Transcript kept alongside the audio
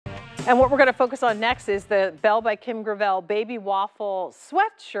And what we're going to focus on next is the Belle by Kim Gravel Baby Waffle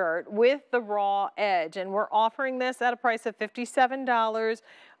Sweatshirt with the raw edge. And we're offering this at a price of $57.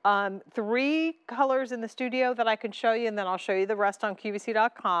 3 colors in the studio that I can show you, and then I'll show you the rest on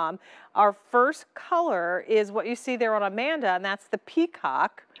QVC.com. Our first color is what you see there on Amanda, and that's the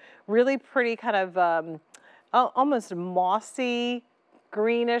peacock. Really pretty kind of almost mossy,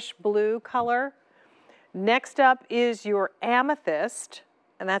 greenish blue color. Next up is your amethyst,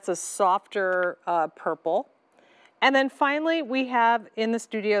 and that's a softer purple. And then finally, we have in the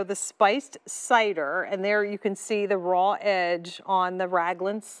studio the spiced cider, and there you can see the raw edge on the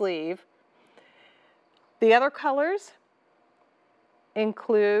raglan sleeve. The other colors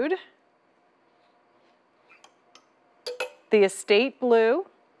include the estate blue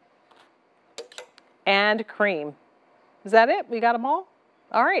and cream. Is that it? We got them all?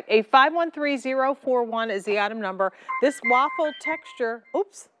 All right, a 513041 is the item number. This waffle texture,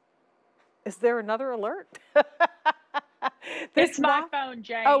 oops, is there another alert? It's my phone,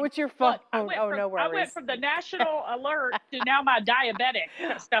 Jane. Oh, it's your phone. Look, no worries. I went from the national alert to now my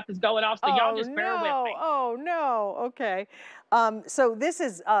diabetic stuff is going off, so y'all just bear with me. Oh, no, okay. So this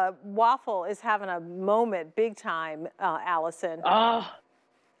is, Waffle is having a moment, big time, Allison. Oh,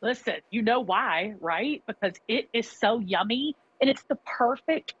 listen, you know why, right? Because it is so yummy, and it's the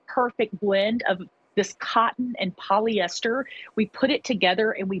perfect blend of this cotton and polyester. We put it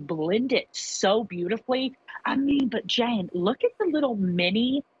together and we blend it so beautifully. I mean, but Jane, look at the little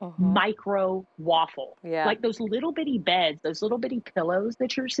mini micro waffle. Yeah. Like those little bitty beds, those little bitty pillows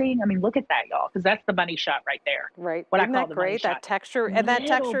that you're seeing. I mean, look at that, y'all, because that's the money shot right there. Right. What Isn't I call that the money great? shot. That texture, and that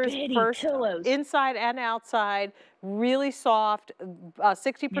texture is first pillows. Inside and outside, really soft,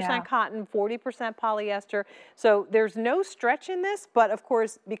 60% cotton, 40% polyester. So there's no stretch in this, but of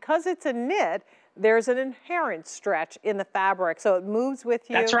course, because it's a knit, there's an inherent stretch in the fabric, so it moves with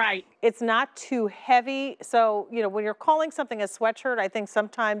you. That's right. It's not too heavy. So, you know, when you're calling something a sweatshirt, I think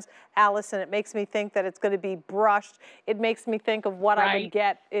sometimes, Allison, it makes me think that it's going to be brushed. It makes me think of what I would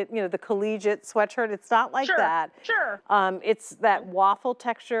get, you know, the collegiate sweatshirt. It's not like that. Sure. It's that waffle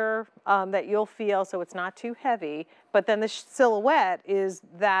texture that you'll feel, so it's not too heavy. But then the silhouette is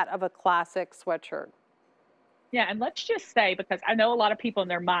that of a classic sweatshirt. Yeah, and let's just say, because I know a lot of people in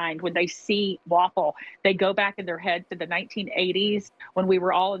their mind, when they see waffle, they go back in their head to the 1980s when we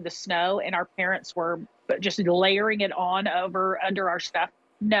were all in the snow and our parents were just layering it on under our stuff.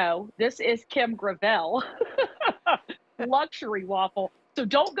 No, this is Kim Gravel luxury waffle. So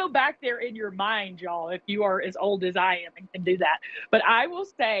don't go back there in your mind, y'all, if you are as old as I am and can do that. But I will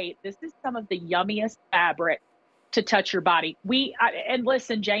say this is some of the yummiest fabric to touch your body. And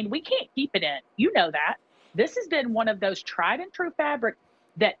listen, Jane, we can't keep it in. You know that. This has been one of those tried and true fabrics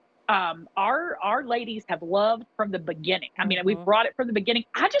that our ladies have loved from the beginning. I mean, we brought it from the beginning.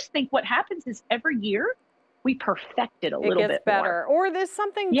 I just think what happens is every year we perfect it a little bit more. It gets better, or there's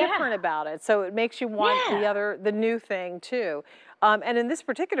something different about it, so it makes you want the new thing too. And in this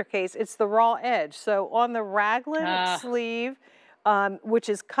particular case, it's the raw edge. So on the raglan sleeve, which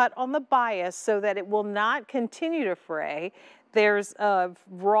is cut on the bias so that it will not continue to fray, there's a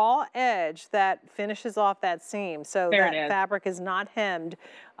raw edge that finishes off that seam. So that fabric is not hemmed,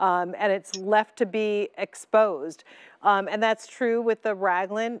 and it's left to be exposed. And that's true with the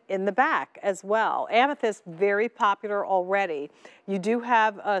raglan in the back as well. Amethyst, very popular already. You do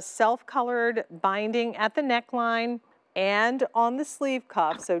have a self-colored binding at the neckline and on the sleeve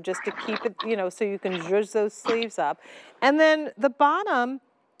cuff, so just to keep it, you know, so you can zhuzh those sleeves up. And then the bottom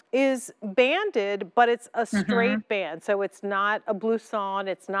is banded, but it's a straight band. So it's not a blouson.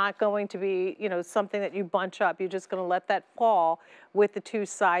 It's not going to be, you know, something that you bunch up. You're just going to let that fall with the 2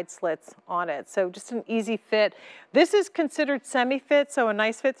 side slits on it. So just an easy fit. This is considered semi-fit, so a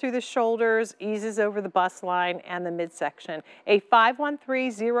nice fit through the shoulders, eases over the bust line and the midsection. A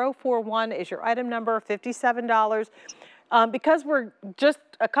 513041 is your item number, $57. Because we're just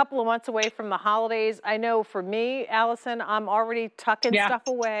a couple of months away from the holidays, I know for me, Allison, I'm already tucking stuff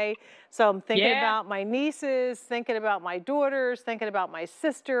away. So I'm thinking about my nieces, thinking about my daughters, thinking about my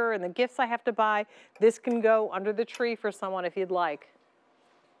sister and the gifts I have to buy. This can go under the tree for someone if you'd like.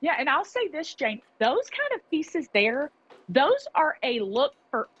 Yeah, and I'll say this, Jane, those kind of pieces there, those are a look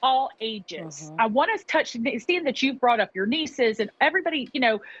for all ages. I want to touch, seeing that you've brought up your nieces and everybody, you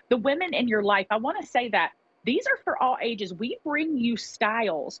know, the women in your life, I want to say that these are for all ages. We bring you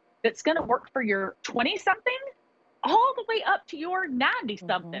styles that's going to work for your 20-something all the way up to your 90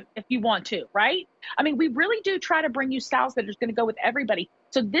 something if you want to, right? I mean, we really do try to bring you styles that are going to go with everybody.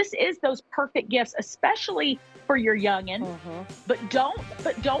 So this is those perfect gifts, especially for your youngin. But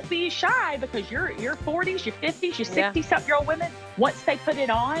don't be shy, because your 40s, your 50s, your 60 something year old women, once they put it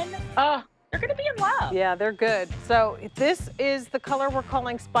on, they're going to be in love. Yeah, they're good. So this is the color we're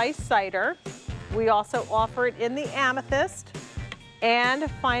calling Spice Cider. We also offer it in the Amethyst. And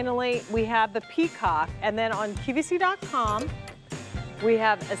finally, we have the Peacock. And then on QVC.com, we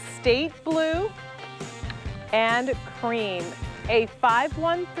have Estate Blue and Cream. A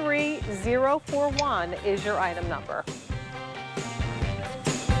 513041 is your item number.